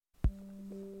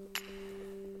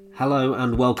Hello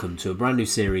and welcome to a brand new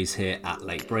series here at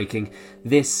Late Breaking.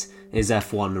 This is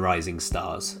F1 Rising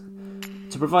Stars.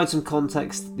 To provide some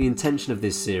context, the intention of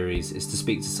this series is to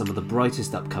speak to some of the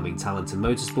brightest upcoming talent in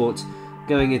motorsport,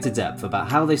 going into depth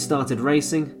about how they started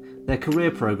racing, their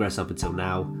career progress up until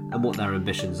now, and what their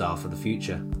ambitions are for the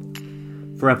future.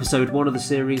 For episode 1 of the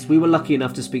series, we were lucky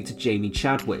enough to speak to Jamie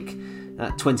Chadwick.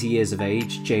 At 20 years of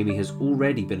age, Jamie has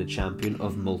already been a champion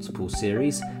of multiple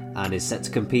series and is set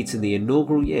to compete in the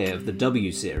inaugural year of the W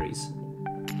Series.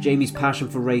 Jamie's passion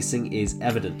for racing is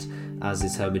evident, as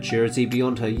is her maturity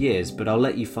beyond her years, but I'll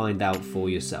let you find out for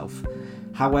yourself.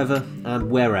 However, and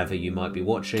wherever you might be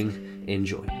watching,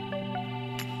 enjoy.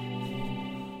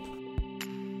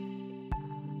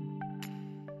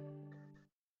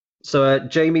 So,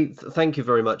 Jamie, thank you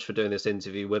very much for doing this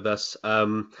interview with us.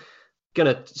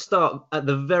 Gonna start at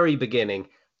the very beginning.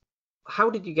 How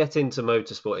did you get into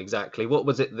motorsport exactly? What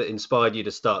was it that inspired you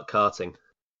to start karting?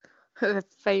 The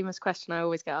famous question I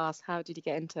always get asked, how did you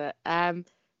get into it?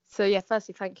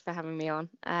 Firstly, thank you for having me on.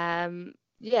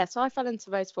 So I fell into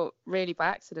motorsport really by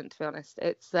accident, to be honest.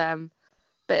 It's a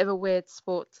bit of a weird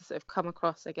sport to sort of come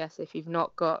across, I guess, if you've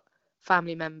not got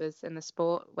family members in the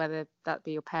sport, whether that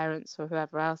be your parents or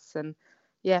whoever else. And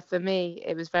yeah, for me,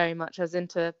 it was very much, I was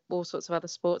into all sorts of other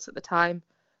sports at the time.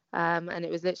 And it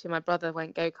was literally my brother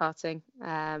went go-karting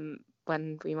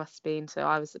when we must have been, so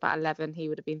I was about 11, he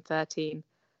would have been 13,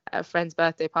 at a friend's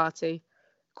birthday party.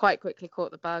 Quite quickly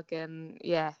caught the bug, and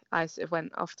yeah, I sort of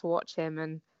went off to watch him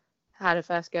and had a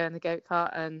first go in the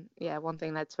go-kart, and yeah, one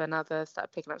thing led to another,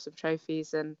 started picking up some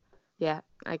trophies, and yeah,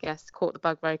 I guess caught the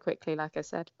bug very quickly, like I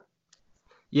said.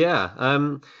 Yeah.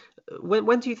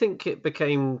 When do you think it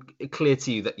became clear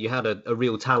to you that you had a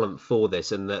real talent for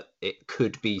this and that it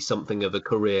could be something of a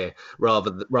career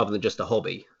rather than just a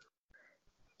hobby?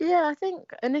 Yeah, I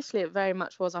think initially it very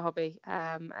much was a hobby,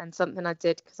 and something I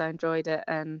did because I enjoyed it,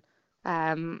 and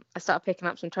I started picking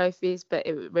up some trophies, but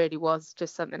it really was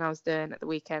just something I was doing at the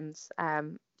weekends,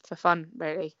 for fun,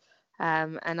 really.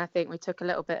 And I think we took a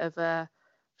little bit of a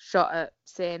shot at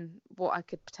seeing what I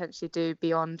could potentially do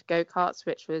beyond go-karts,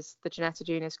 which was the Ginetta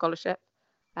Junior Scholarship,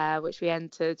 which we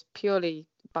entered purely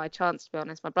by chance, to be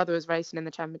honest. My brother was racing in the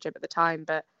championship at the time,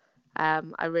 but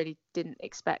I really didn't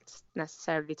expect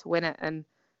necessarily to win it, and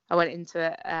I went into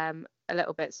it a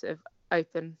little bit sort of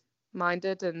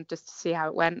open-minded and just to see how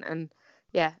it went, and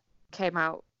yeah, came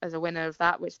out as a winner of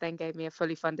that, which then gave me a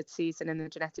fully funded season in the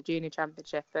Ginetta Junior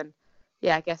Championship. And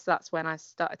yeah, I guess that's when I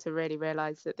started to really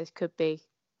realise that this could be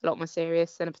a lot more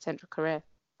serious than a potential career.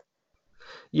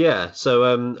 Yeah, so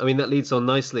I mean that leads on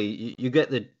nicely. You get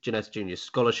the Jeanette Junior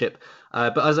Scholarship,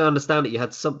 but as I understand it, you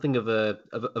had something of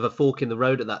a fork in the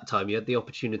road at that time. You had the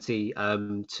opportunity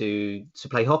to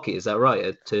play hockey. Is that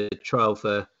right? To trial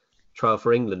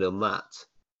for England on that.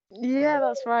 Yeah,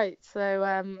 that's right.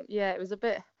 So yeah, it was a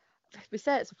bit. We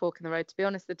say it's a fork in the road. To be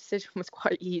honest, the decision was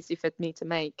quite easy for me to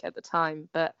make at the time.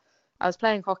 But I was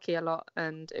playing hockey a lot,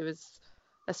 and it was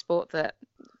a sport that,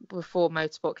 before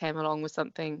motorsport came along, was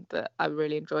something that I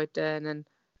really enjoyed doing,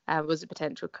 and was a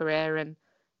potential career. And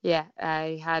yeah,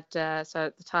 I had so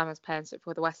at the time I was playing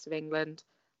for the West of England,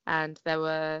 and there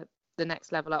were the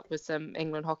next level up was some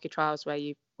England hockey trials where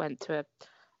you went to a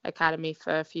academy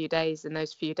for a few days, and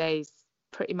those few days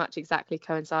pretty much exactly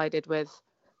coincided with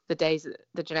the days that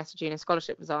the Janetta Junior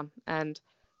Scholarship was on. And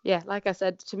yeah, like I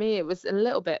said, to me, it was a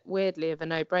little bit weirdly of a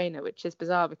no-brainer, which is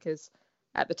bizarre because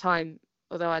at the time,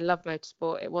 although I love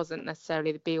motorsport, it wasn't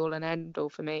necessarily the be-all and end-all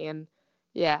for me. And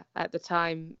yeah, at the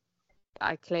time,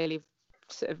 I clearly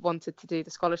sort of wanted to do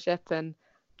the scholarship and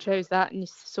chose that, and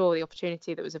saw the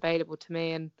opportunity that was available to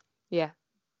me. And yeah,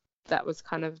 that was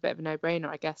kind of a bit of a no-brainer,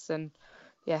 I guess. And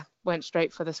yeah, went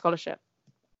straight for the scholarship.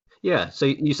 Yeah, so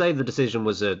you say the decision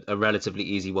was a relatively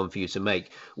easy one for you to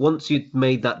make. Once you'd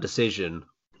made that decision,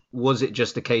 was it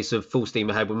just a case of full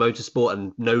steam ahead with motorsport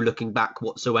and no looking back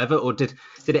whatsoever, or did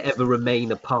it ever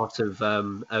remain a part of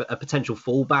a potential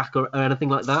fallback or anything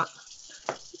like that?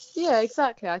 Yeah,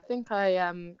 exactly. I think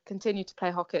I continued to play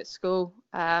hockey at school,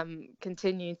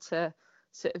 continued to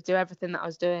sort of do everything that I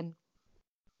was doing.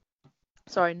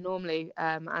 Sorry, normally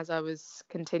as I was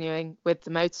continuing with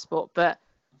the motorsport, but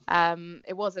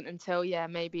it wasn't until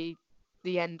maybe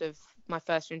the end of my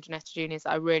first year in Geneta Juniors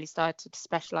that I really started to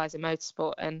specialise in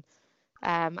motorsport. And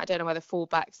I don't know whether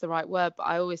fallback's the right word, but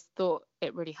I always thought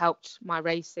it really helped my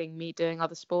racing, me doing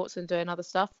other sports and doing other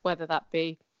stuff, whether that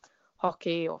be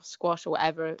hockey or squash or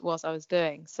whatever it was I was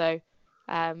doing. So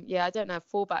I don't know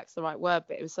if fallback's the right word,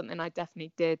 but it was something I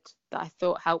definitely did that I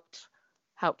thought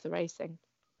helped the racing.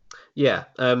 Yeah.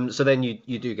 So then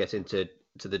you do get into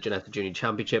to the Ginetta Junior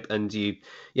Championship, and you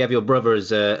have your brother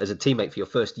as a teammate for your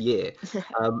first year.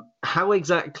 How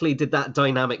exactly did that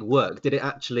dynamic work? Did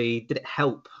it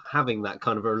help having that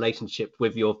kind of a relationship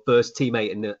with your first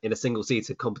teammate in a single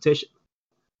seater competition?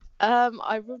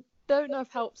 Don't know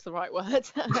if help's the right word.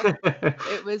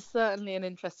 It was certainly an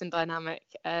interesting dynamic,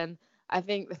 and I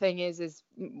think the thing is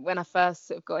when I first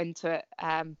sort of got into it,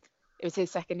 it was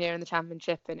his second year in the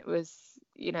championship, and it was,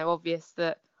 obvious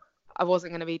that I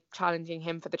wasn't going to be challenging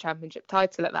him for the championship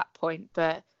title at that point.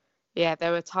 But yeah,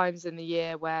 there were times in the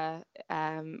year where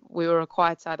we were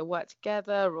required to either work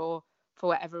together or for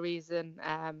whatever reason,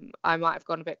 I might have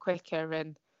gone a bit quicker,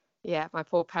 and yeah, my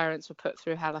poor parents were put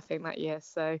through hell, I think, that year.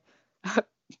 So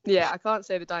yeah, I can't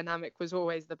say the dynamic was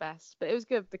always the best, but it was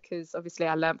good because obviously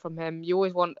I learned from him. You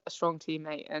always want a strong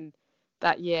teammate, and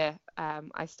that year,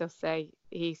 I still say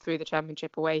he threw the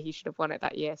championship away. He should have won it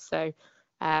that year. So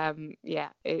yeah,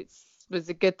 it was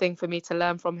a good thing for me to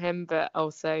learn from him, but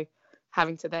also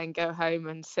having to then go home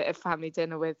and sit at family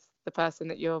dinner with the person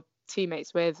that you're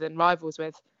teammates with and rivals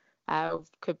with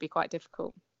could be quite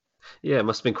difficult. Yeah, it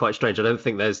must have been quite strange. I don't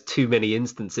think there's too many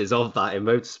instances of that in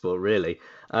motorsport, really.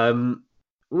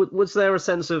 Was there a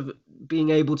sense of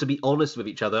being able to be honest with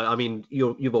each other? I mean,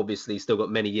 you've obviously still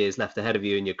got many years left ahead of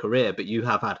you in your career, but you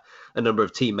have had a number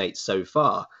of teammates so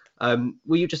far.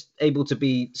 Were you just able to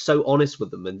be so honest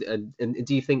with them, and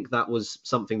do you think that was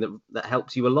something that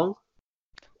helped you along?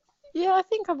 Yeah, I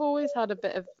think I've always had a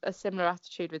bit of a similar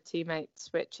attitude with teammates,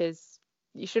 which is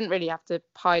you shouldn't really have to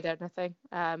hide anything.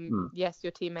 Hmm. Yes,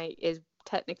 your teammate is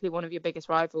technically one of your biggest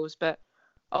rivals, but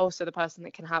also the person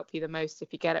that can help you the most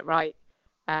if you get it right.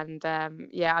 And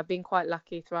yeah, I've been quite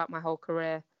lucky throughout my whole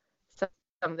career. Some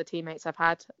of the teammates I've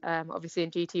had, obviously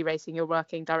in GT racing, you're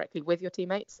working directly with your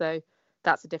teammates, so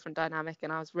that's a different dynamic.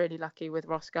 And I was really lucky with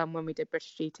Ross Gunn when we did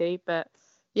British GT. But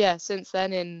yeah, since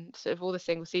then, in sort of all the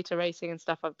single seater racing and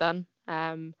stuff I've done,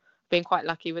 been quite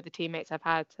lucky with the teammates I've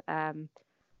had.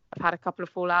 I've had a couple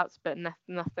of fallouts, but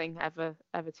nothing ever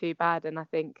too bad. And I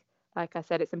think, like I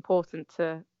said, it's important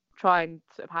to try and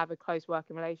sort of have a close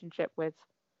working relationship with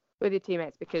your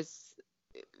teammates because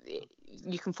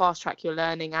you can fast track your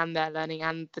learning and their learning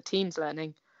and the team's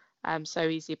learning so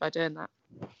easy by doing that.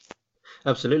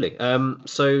 Absolutely.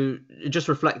 So just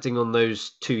reflecting on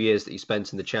those 2 years that you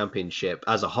spent in the championship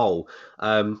as a whole,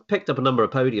 picked up a number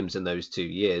of podiums in those 2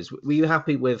 years. Were you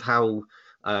happy with how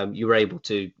you were able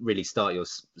to really start your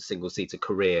single seater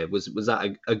career? Was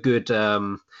that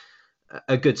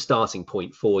a good starting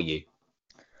point for you?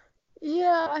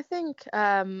 Yeah, I think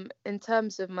in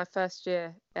terms of my first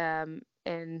year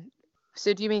in,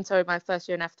 so do you mean, sorry, my first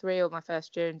year in F3 or my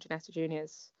first year in Ginetta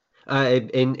Juniors?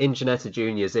 In Ginetta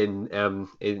Juniors in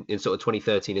sort of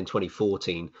 2013 and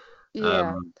 2014.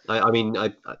 Yeah. I mean,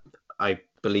 I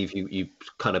believe you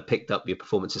kind of picked up your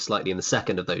performances slightly in the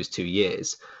second of those 2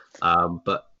 years.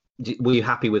 But were you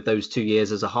happy with those 2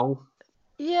 years as a whole?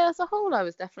 Yeah, as a whole, I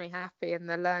was definitely happy in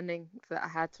the learning that I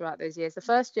had throughout those years. The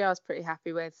first year I was pretty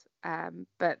happy with,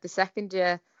 but the second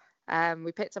year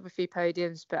we picked up a few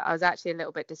podiums, but I was actually a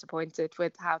little bit disappointed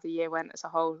with how the year went as a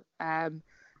whole.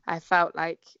 I felt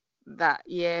like that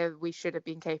year we should have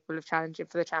been capable of challenging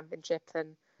for the championship,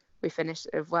 and we finished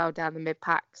well down the mid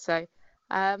pack. So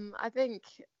I think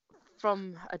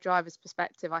from a driver's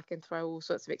perspective, I can throw all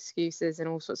sorts of excuses and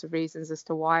all sorts of reasons as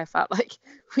to why I felt like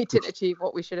we didn't achieve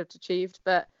what we should have achieved.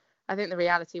 But I think the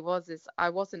reality is I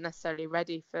wasn't necessarily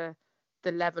ready for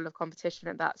the level of competition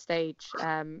at that stage.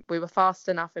 We were fast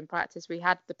enough in practice. We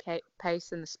had the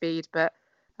pace and the speed, but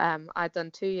I'd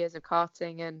done 2 years of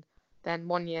karting and then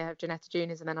 1 year of Ginetta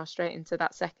Juniors, and then I was straight into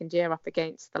that second year up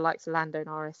against the likes of Lando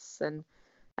Norris. And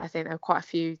I think there were quite a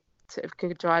few sort of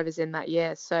good drivers in that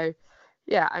year. So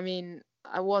yeah, I mean,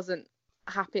 I wasn't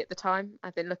happy at the time.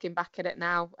 I think looking back at it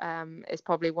now, it's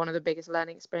probably one of the biggest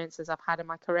learning experiences I've had in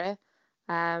my career.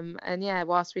 And yeah,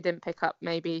 whilst we didn't pick up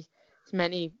maybe as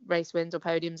many race wins or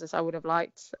podiums as I would have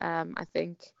liked, I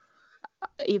think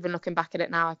even looking back at it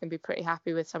now, I can be pretty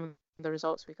happy with some of the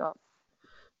results we got.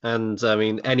 And I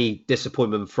mean, any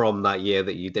disappointment from that year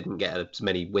that you didn't get as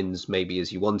many wins maybe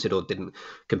as you wanted or didn't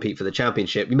compete for the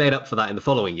championship, you made up for that in the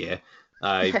following year.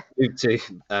 Moved to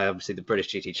obviously the British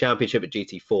GT Championship at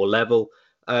GT4 level.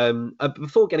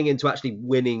 Before getting into actually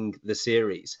winning the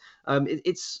series,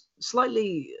 it's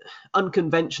slightly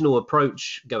unconventional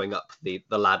approach going up the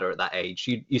ladder at that age.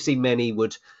 You see many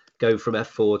would go from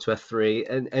F4 to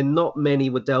F3, and not many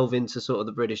would delve into sort of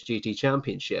the British GT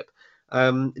Championship.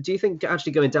 Do you think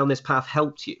actually going down this path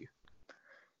helped you?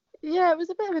 Yeah, it was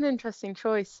a bit of an interesting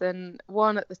choice, and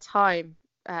one at the time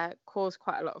caused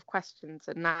quite a lot of questions.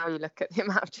 And now you look at the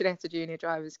amount of Ginetta Junior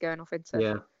drivers going off into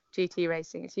Yeah. GT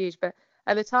racing, it's huge. But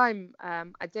at the time,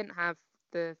 I didn't have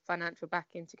the financial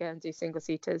backing to go and do single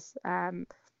seaters,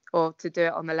 or to do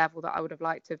it on the level that I would have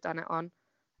liked to have done it on.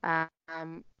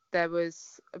 There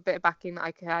was a bit of backing that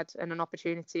I had and an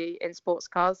opportunity in sports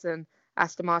cars, and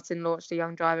Aston Martin launched a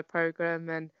young driver program,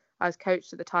 and I was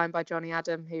coached at the time by Johnny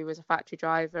Adam, who was a factory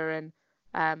driver, and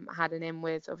had an in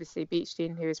with obviously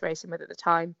Beechstein, who was racing with at the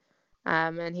time,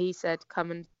 and he said,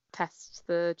 come and test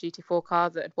the GT4 car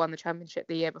that had won the championship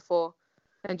the year before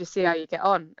and just see how you get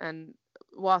on. And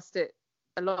whilst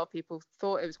a lot of people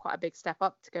thought it was quite a big step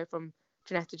up to go from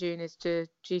Ginetta Juniors to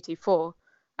GT4,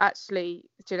 actually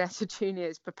Ginetta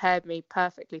Juniors prepared me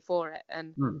perfectly for it.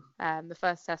 And the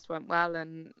first test went well,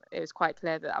 and it was quite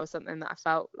clear that was something that I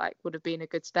felt like would have been a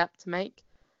good step to make.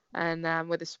 And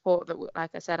with the support that,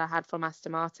 like I said, I had from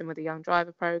Aston Martin with a young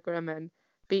driver program and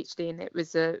Beechstein, it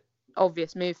was a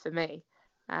obvious move for me.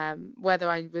 Whether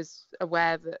I was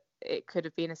aware that it could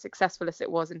have been as successful as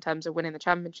it was in terms of winning the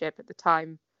championship at the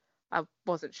time, I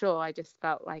wasn't sure. I just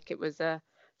felt like it was a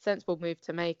sensible move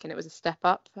to make, and it was a step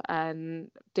up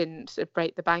and didn't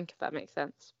break the bank, if that makes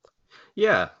sense.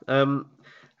 Yeah.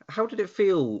 How did it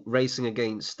feel racing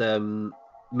against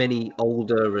many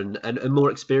older and more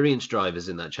experienced drivers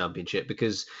in that championship?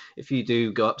 Because if you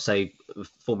do go up, say,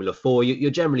 Formula 4,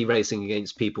 you're generally racing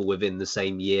against people within the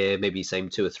same year, maybe same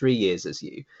 2 or 3 years as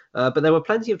you. But there were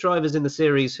plenty of drivers in the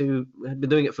series who had been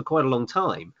doing it for quite a long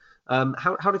time.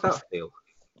 How did that feel?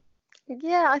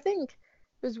 Yeah, I think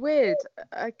it was weird.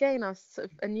 Again, I was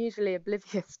sort of unusually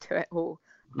oblivious to it all.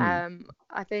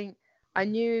 I think I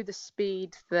knew the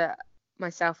speed that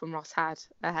myself and Ross had,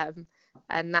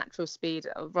 and natural speed.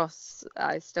 Ross,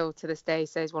 I still to this day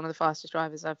say, is one of the fastest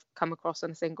drivers I've come across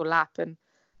on a single lap. And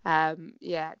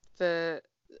for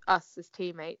us as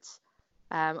teammates,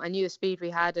 I knew the speed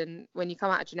we had. And when you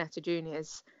come out of Ginetta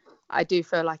Juniors, I do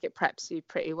feel like it preps you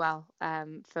pretty well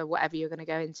for whatever you're going to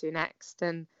go into next.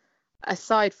 And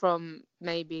aside from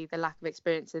maybe the lack of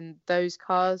experience in those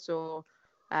cars, or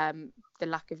the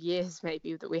lack of years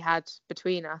maybe that we had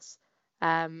between us,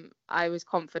 I was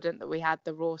confident that we had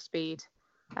the raw speed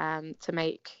to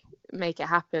make it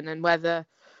happen. And whether,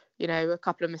 a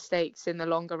couple of mistakes in the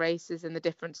longer races and the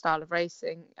different style of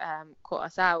racing caught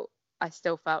us out, I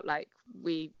still felt like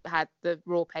we had the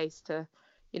raw pace to,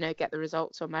 get the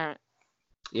results on merit.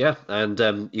 Yeah,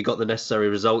 and you got the necessary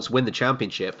results, win the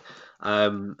championship,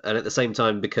 and at the same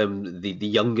time become the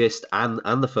youngest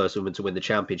and the first woman to win the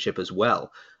championship as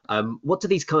well. What do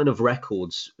these kind of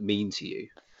records mean to you?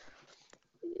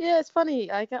 Yeah, it's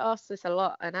funny. I get asked this a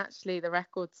lot, and actually, the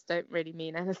records don't really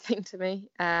mean anything to me.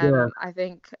 Yeah. I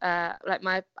think, like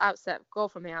my goal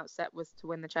from the outset was to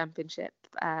win the championship.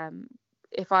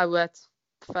 If I were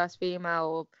first female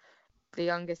or the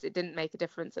youngest, it didn't make a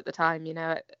difference at the time.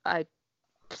 I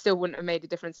still wouldn't have made a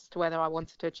difference as to whether I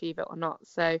wanted to achieve it or not.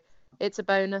 So it's a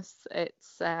bonus.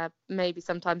 It's maybe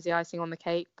sometimes the icing on the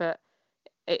cake, but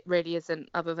it really isn't,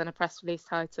 other than a press release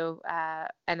title,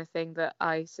 anything that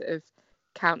I sort of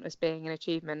count as being an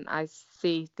achievement. I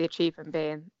see the achievement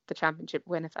being the championship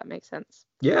win, if that makes sense.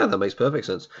 Yeah, that makes perfect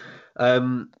sense.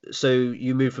 So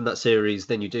you move from that series,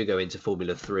 then you do go into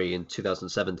Formula 3 in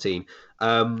 2017.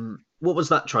 What was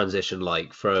that transition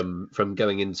like from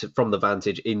going from the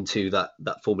Vantage into that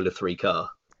Formula 3 car?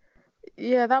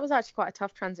 Yeah, that was actually quite a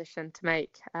tough transition to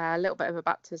make. A little bit of a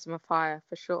baptism of fire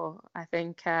for sure. I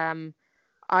think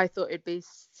I thought it'd be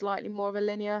slightly more of a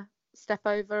linear step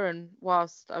over, and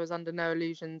whilst I was under no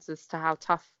illusions as to how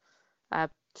tough a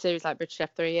series like British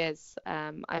F3 is,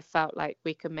 I felt like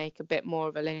we could make a bit more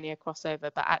of a linear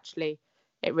crossover, but actually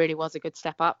it really was a good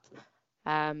step up.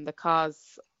 The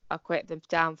cars are quite the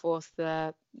downforce,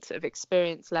 the sort of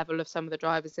experience level of some of the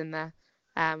drivers in there.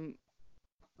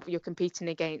 You're competing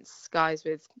against guys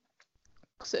with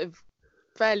sort of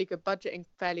fairly good budgeting,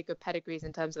 fairly good pedigrees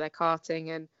in terms of their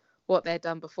karting and what they'd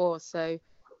done before. So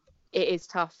it is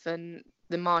tough, and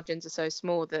the margins are so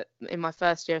small that in my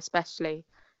first year especially,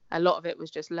 a lot of it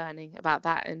was just learning about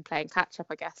that and playing catch up,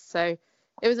 I guess. So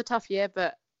it was a tough year,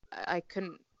 but I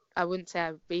wouldn't say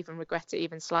I even regret it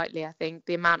even slightly. I think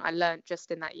the amount I learned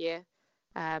just in that year,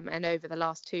 and over the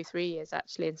last 2-3 years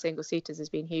actually in single seaters, has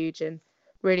been huge and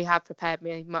really have prepared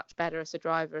me much better as a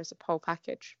driver, as a whole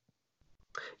package.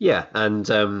 Yeah, and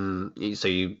so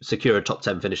you secure a top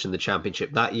 10 finish in the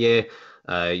championship that year.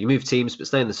 You move teams, but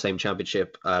stay in the same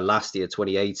championship last year,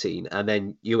 2018, and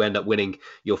then you end up winning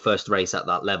your first race at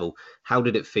that level. How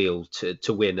did it feel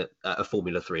to win at a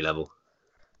Formula 3 level?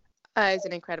 It's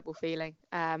an incredible feeling.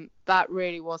 That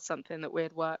really was something that we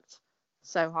had worked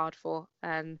so hard for,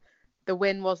 and the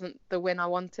win wasn't the win I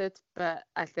wanted, but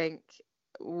I think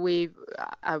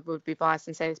I would be biased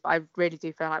and say this, but I really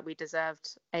do feel like we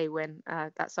deserved a win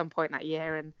at some point that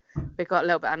year, and we got a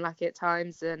little bit unlucky at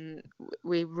times, and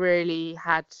we really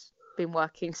had been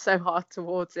working so hard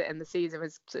towards it, and the season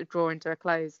was sort of drawing to a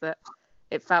close that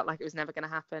it felt like it was never going to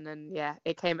happen. And yeah,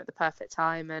 it came at the perfect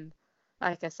time. And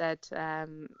like I said,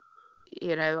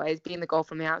 it's been the goal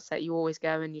from the outset. You always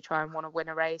go and you try and want to win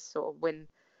a race or win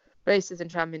races and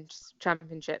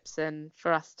championships, and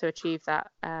for us to achieve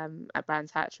that at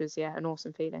Brands Hatch was an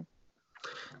awesome feeling.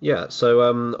 Yeah,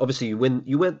 so obviously you win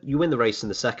the race in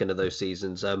the second of those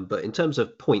seasons, but in terms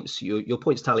of points, your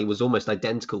points tally was almost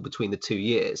identical between the 2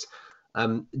 years.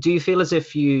 Do you feel as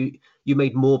if you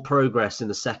made more progress in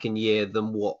the second year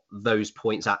than what those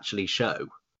points actually show?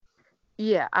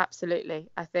 Yeah, absolutely.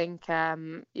 I think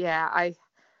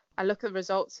I look at the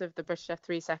results of the British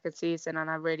F3 second season, and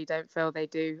I really don't feel they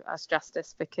do us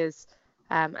justice, because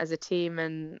as a team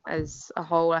and as a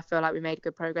whole, I feel like we made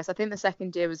good progress. I think the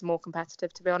second year was more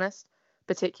competitive, to be honest,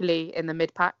 particularly in the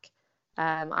mid-pack.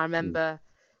 I remember,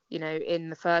 in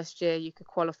the first year you could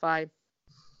qualify.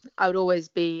 I would always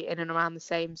be in and around the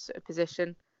same sort of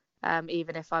position,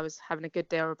 even if I was having a good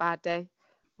day or a bad day.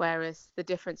 Whereas the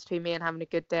difference between me and having a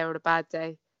good day or a bad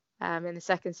day in the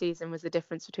second season was the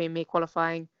difference between me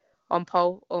qualifying on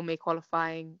pole or me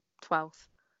qualifying 12th.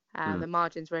 The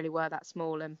margins really were that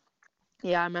small. And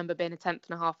yeah, I remember being a tenth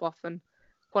and a half off and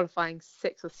qualifying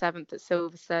 6th or 7th at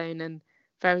Silverstone, and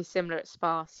very similar at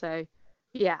Spa. So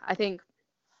yeah, I think,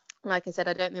 like I said,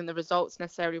 I don't think the results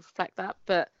necessarily reflect that,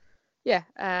 but yeah,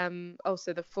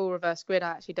 also the full reverse grid I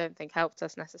actually don't think helped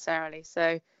us necessarily.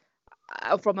 So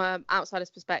from an outsider's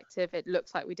perspective, it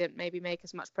looks like we didn't maybe make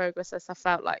as much progress as I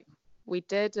felt like we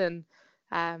did, and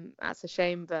that's a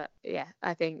shame. But yeah,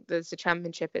 I think there's a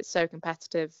championship, it's so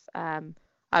competitive.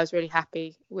 I was really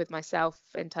happy with myself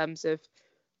in terms of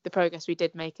the progress we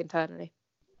did make internally.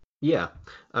 Yeah.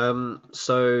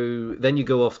 So then you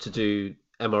go off to do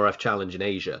MRF Challenge in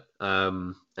Asia,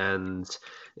 and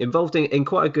involved in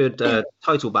quite a good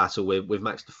title battle with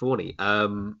Max Deforney.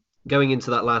 Going into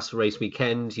that last race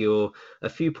weekend, you're a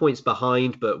few points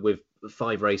behind, but with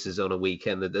 5 races on a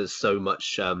weekend, there's so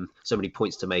many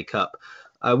points to make up.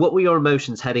 What were your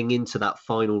emotions heading into that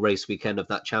final race weekend of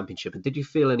that championship, and did you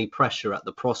feel any pressure at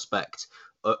the prospect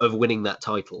of winning that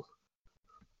title?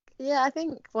 Yeah, I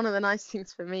think one of the nice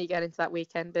things for me getting into that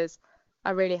weekend is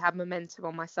I really had momentum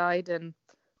on my side, and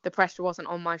the pressure wasn't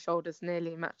on my shoulders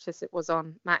nearly as much as it was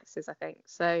on Max's, I think.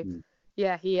 So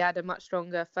yeah, he had a much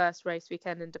stronger first race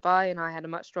weekend in Dubai, and I had a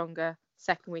much stronger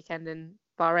second weekend in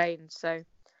Bahrain. So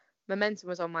momentum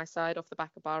was on my side off the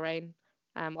back of Bahrain.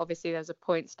 Obviously, there was a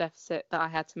points deficit that I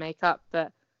had to make up,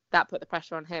 but that put the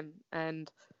pressure on him. And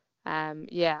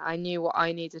I knew what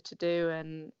I needed to do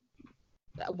and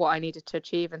what I needed to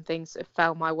achieve, and things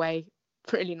fell my way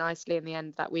really nicely in the end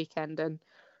of that weekend. And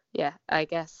yeah, I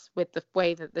guess with the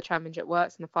way that the championship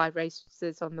works and the 5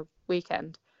 races on the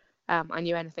weekend, I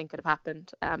knew anything could have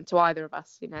happened to either of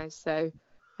us, So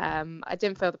I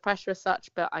didn't feel the pressure as such,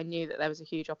 but I knew that there was a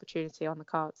huge opportunity on the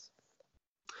cards.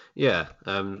 Yeah,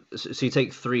 so you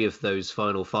take 3 of those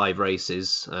final 5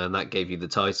 races, and that gave you the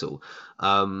title.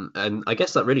 And I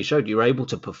guess that really showed you were able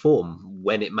to perform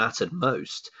when it mattered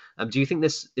most. Do you think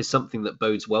this is something that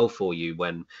bodes well for you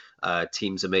when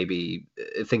teams are maybe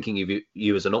thinking of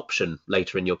you as an option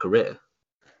later in your career?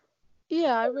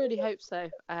 Yeah, I really hope so.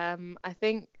 I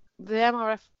think the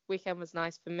MRF weekend was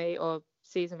nice for me, or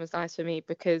season was nice for me,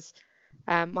 because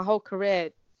my whole career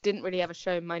didn't really ever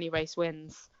show many race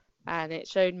wins. And it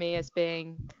showed me as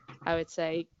being, I would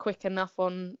say, quick enough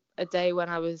on a day when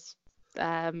I was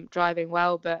driving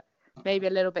well, but maybe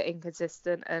a little bit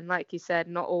inconsistent. And like you said,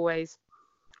 not always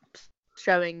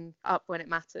showing up when it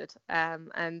mattered.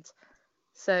 And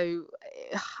so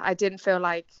I didn't feel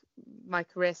like my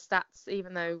career stats,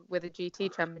 even though with a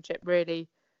GT championship, really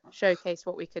showcased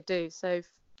what we could do. So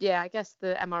yeah, I guess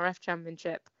the MRF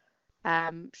championship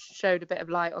showed a bit of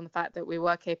light on the fact that we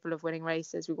were capable of winning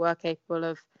races. We were capable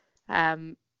of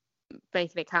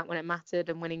making it count when it mattered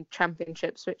and winning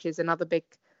championships, which is another big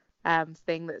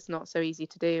thing that's not so easy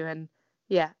to do. And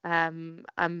yeah, I'm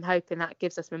hoping that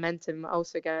gives us momentum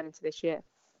also going into this year.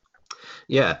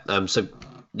 Yeah.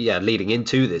 Leading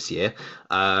into this year,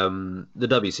 the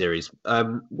W Series.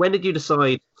 When did you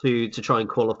decide to try and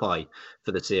qualify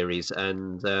for the series,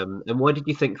 and why did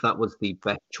you think that was the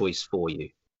best choice for you?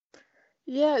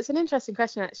 Yeah, it's an interesting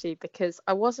question actually, because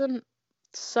I wasn't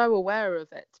so aware of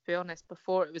it, to be honest,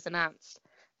 before it was announced.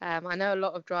 I know a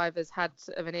lot of drivers had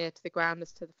sort of an ear to the ground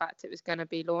as to the fact it was going to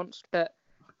be launched, but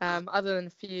other than a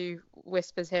few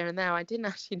whispers here and there, I didn't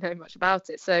actually know much about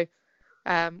it. So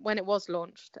When it was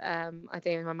launched, I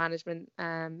think in my management,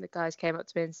 the guys came up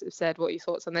to me and said, "What are your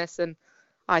thoughts on this?" And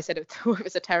I said it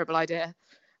was a terrible idea.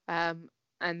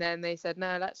 And then they said,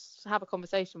 "No, let's have a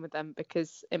conversation with them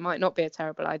because it might not be a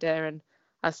terrible idea." And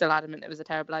I was still adamant it was a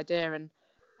terrible idea. And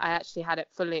I actually had it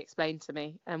fully explained to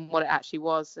me and what it actually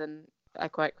was. And I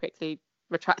quite quickly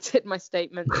retracted my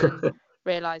statements and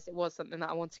realised it was something that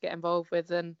I wanted to get involved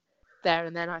with. And there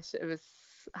and then I sort of was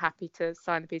happy to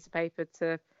sign a piece of paper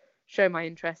to show my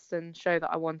interest and show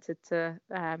that I wanted to,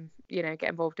 get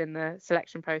involved in the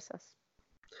selection process.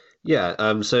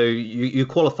 Yeah, so you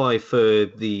qualify for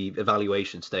the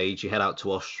evaluation stage. You head out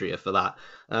to Austria for that.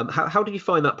 How did you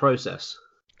find that process?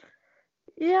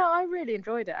 Yeah, I really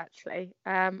enjoyed it actually.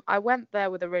 I went there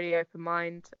with a really open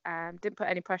mind. Didn't put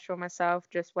any pressure on myself.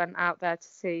 Just went out there to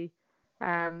see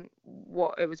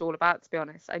what it was all about. To be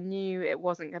honest, I knew it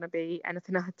wasn't going to be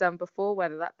anything I had done before.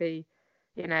 Whether that be,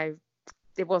 you know,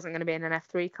 it wasn't going to be in an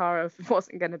F3 car, or it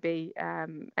wasn't going to be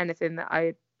anything that I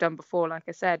had done before, like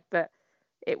I said. But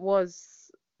it was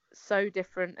so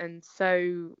different and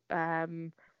so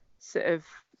sort of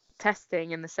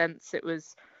testing in the sense it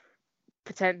was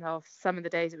pretend of some of the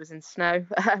days it was in snow,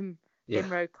 Yeah. in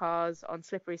road cars, on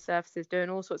slippery surfaces, doing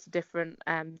all sorts of different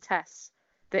tests.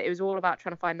 That it was all about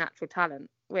trying to find natural talent,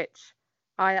 which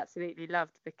I absolutely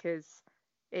loved because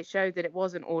it showed that it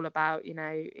wasn't all about,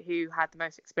 who had the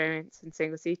most experience in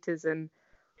single seaters and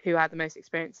who had the most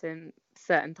experience in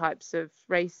certain types of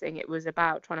racing. It was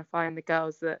about trying to find the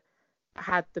girls that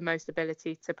had the most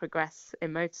ability to progress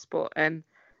in motorsport. And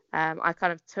I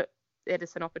kind of took it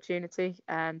as an opportunity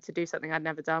to do something I'd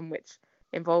never done, which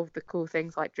involved the cool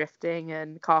things like drifting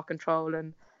and car control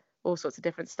and all sorts of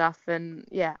different stuff. And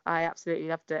yeah, I absolutely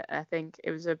loved it. I think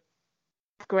it was a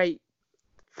great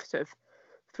sort of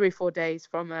 3-4 days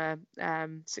from a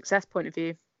success point of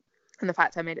view, and the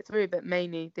fact I made it through, but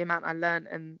mainly the amount I learned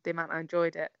and the amount I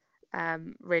enjoyed it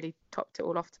really topped it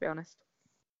all off, to be honest.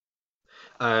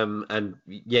 And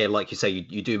yeah, like you say,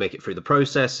 you do make it through the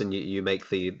process, and you make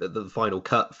the final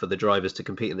cut for the drivers to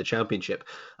compete in the championship.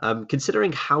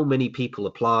 Considering how many people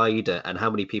applied and how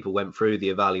many people went through the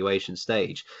evaluation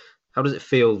stage, how does it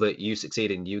feel that you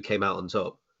succeeded and you came out on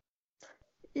top?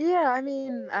 Yeah, I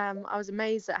mean, I was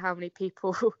amazed at how many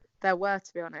people there were,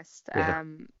 to be honest, Yeah.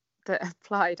 that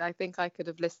applied. I think I could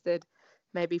have listed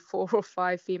maybe 4 or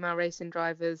 5 female racing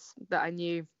drivers that I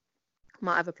knew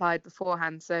might have applied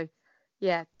beforehand. So,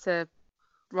 yeah, to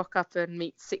rock up and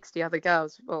meet 60 other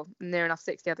girls, well, near enough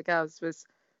 60 other girls, was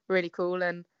really cool.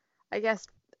 And I guess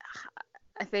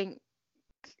I think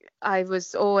I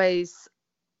was always,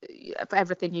 for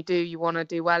everything you do, you want to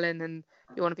do well in and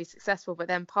you want to be successful. But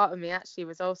then part of me actually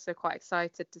was also quite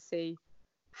excited to see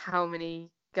how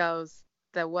many girls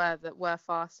there were that were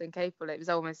fast and capable. It was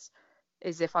almost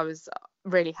as if I was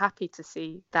really happy to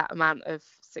see that amount of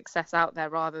success out there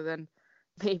rather than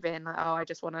me being like, oh, I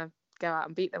just want to go out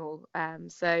and beat them all.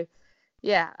 So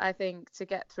yeah, I think to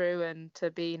get through and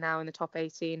to be now in the top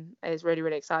 18 is really,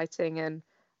 really exciting. And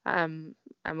I'm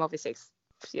obviously,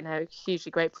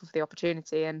 hugely grateful for the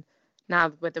opportunity. And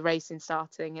now with the racing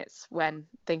starting, it's when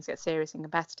things get serious and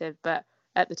competitive. But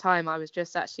at the time, I was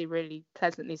just actually really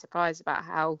pleasantly surprised about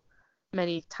how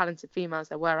many talented females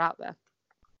there were out there.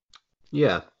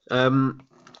 Yeah. I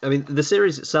mean, the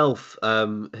series itself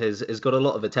has got a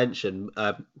lot of attention,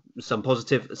 some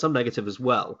positive, some negative as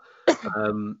well.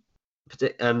 Um,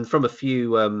 and from a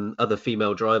few other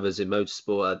female drivers in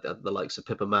motorsport, the likes of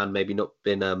Pippa Mann, maybe not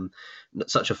been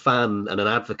such a fan and an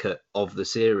advocate of the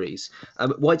series.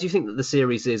 Why do you think that the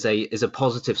series is a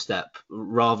positive step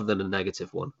rather than a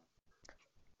negative one?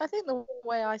 I think the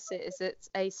way I see it is it's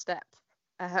a step.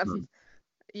 Mm.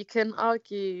 You can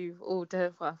argue till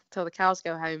the cows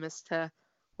go home as to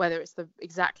whether it's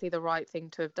exactly the right thing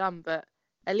to have done, but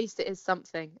at least it is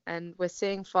something. And we're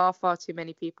seeing far, far too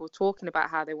many people talking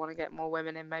about how they want to get more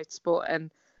women in motorsport,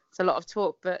 and it's a lot of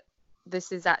talk, but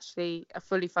this is actually a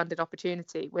fully funded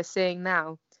opportunity. We're seeing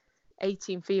now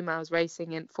 18 females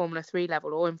racing in Formula 3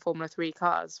 level or in Formula 3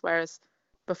 cars, whereas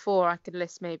before I could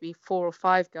list maybe 4 or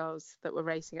 5 girls that were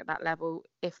racing at that level,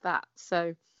 if that.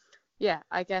 So yeah,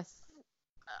 I guess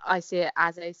I see it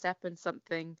as a step and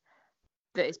something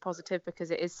that is positive because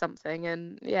it is something.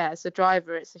 And yeah, as a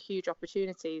driver, it's a huge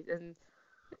opportunity. And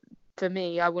for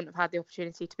me, I wouldn't have had the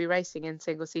opportunity to be racing in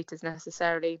single seaters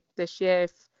necessarily this year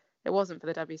if it wasn't for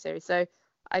the W Series. So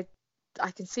I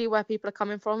I can see where people are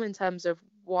coming from in terms of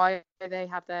why they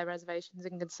have their reservations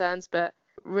and concerns, but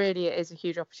really it is a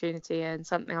huge opportunity and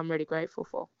something I'm really grateful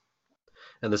for.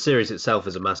 And the series itself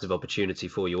is a massive opportunity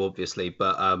for you, obviously,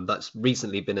 but that's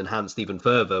recently been enhanced even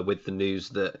further with the news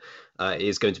that it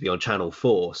is going to be on Channel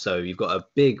 4. So you've got a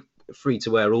big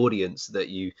free-to-air audience that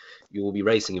you will be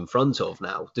racing in front of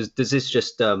now. Does this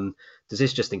just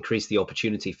increase the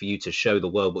opportunity for you to show the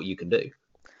world what you can do?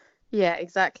 Yeah,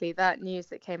 exactly. That news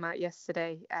that came out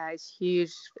yesterday is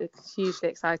huge. It's hugely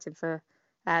exciting for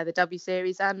the W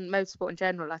Series and motorsport in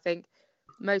general. I think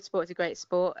motorsport is a great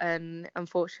sport, and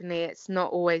unfortunately, it's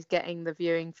not always getting the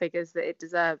viewing figures that it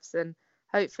deserves. And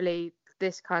hopefully,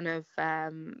 this kind of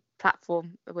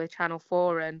platform with Channel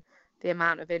 4 and the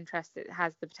amount of interest it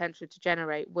has the potential to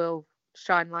generate will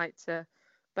shine light to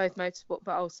both motorsport,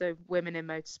 but also women in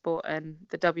motorsport and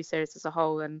the W Series as a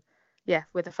whole. And yeah,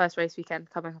 with the first race weekend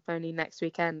coming up only next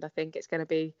weekend, I think it's going to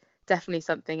be definitely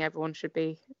something everyone should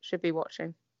be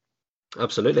watching.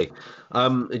 Absolutely.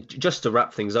 Just to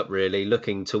wrap things up, really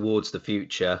looking towards the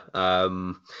future.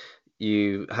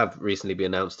 You have recently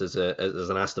been announced as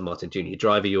an Aston Martin junior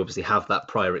driver. You obviously have that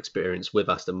prior experience with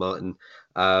Aston Martin.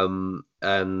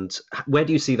 And where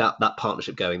do you see that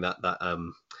partnership going?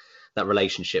 That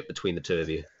relationship between the two of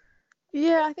you?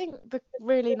 Yeah, I think the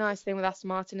really nice thing with Aston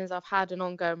Martin is I've had an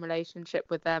ongoing relationship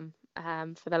with them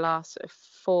for the last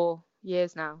 4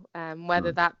 years now.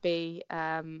 Whether that be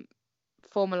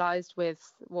formalised with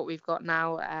what we've got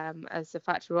now as a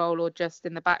factory role or just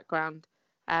in the background,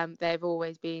 they've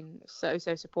always been so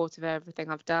supportive of everything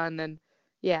I've done. And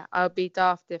yeah, I'll be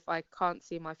daft if I can't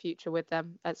see my future with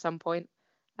them at some point.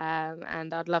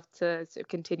 And I'd love to sort of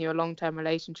continue a long-term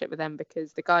relationship with them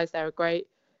because the guys there are great.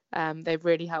 They've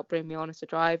really helped bring me on as a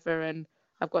driver, and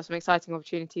I've got some exciting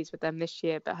opportunities with them this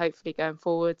year, but hopefully going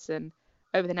forwards and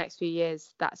over the next few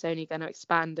years, that's only going to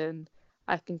expand and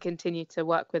I can continue to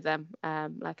work with them,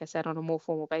 like I said, on a more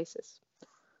formal basis.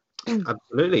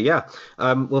 Absolutely, yeah.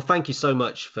 Well, thank you so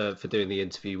much for doing the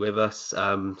interview with us.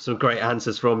 Some great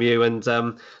answers from you, and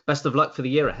best of luck for the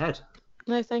year ahead.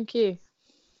 No, thank you.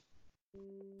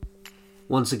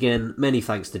 Once again, many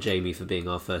thanks to Jamie for being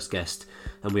our first guest,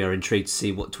 and we are intrigued to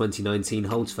see what 2019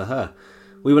 holds for her.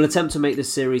 We will attempt to make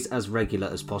this series as regular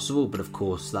as possible, but of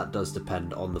course that does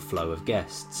depend on the flow of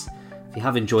guests. If you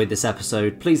have enjoyed this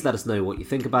episode, please let us know what you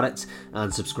think about it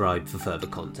and subscribe for further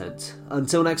content.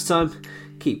 Until next time,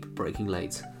 keep braking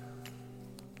late.